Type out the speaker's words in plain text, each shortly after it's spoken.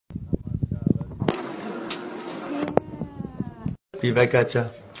Be back at ya.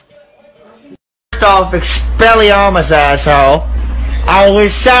 First off, Expelliarmus, asshole. I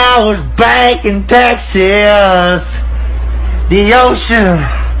wish I was back in Texas. The ocean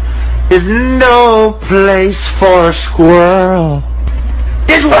is no place for a squirrel.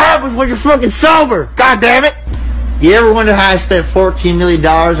 This is what happens when you're fucking sober. God damn it. You ever wonder how I spent $14 million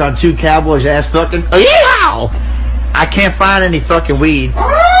on 2 cowboys ass fucking? Oh, yeah! I can't find any fucking weed.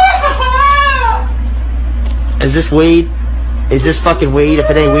 Is this weed? Is this fucking weed? If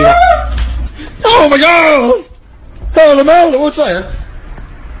it ain't weed, oh my god! Holy moly, what's that?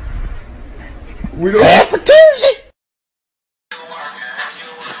 We don't have for Tuesday!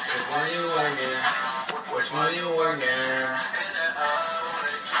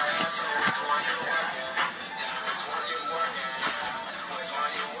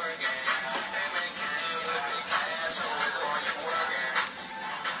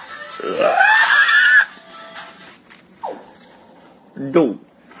 Dude.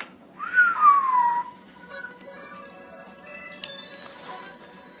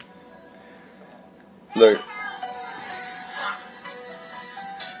 Look.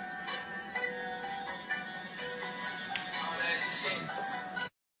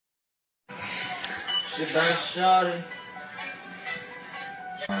 Shit ain't shawty.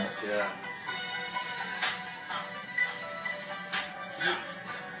 Yeah.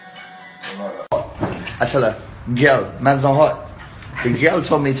 I tell her, girl, man's not hot. The girl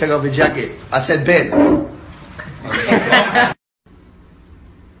told me to take off your jacket. I said, babe.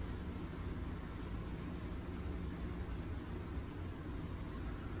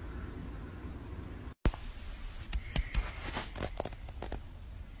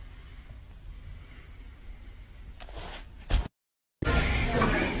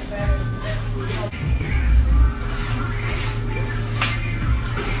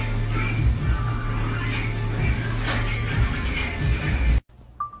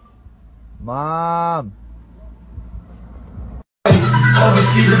 Mom.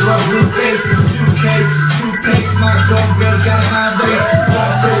 Overseas, a blood blue face, toothpaste, my girls got my lace,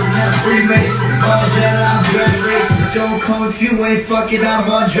 walkers and Freemason, all that I'm just racing. Don't come if you ain't fucking, I'm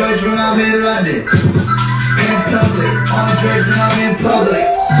on drugs when I'm in London, in public, on drugs when I'm in public.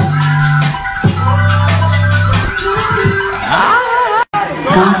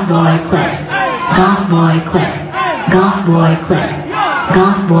 Goth boy clip, goth boy clip, goth boy clip,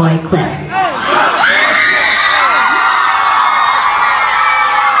 goth boy clip.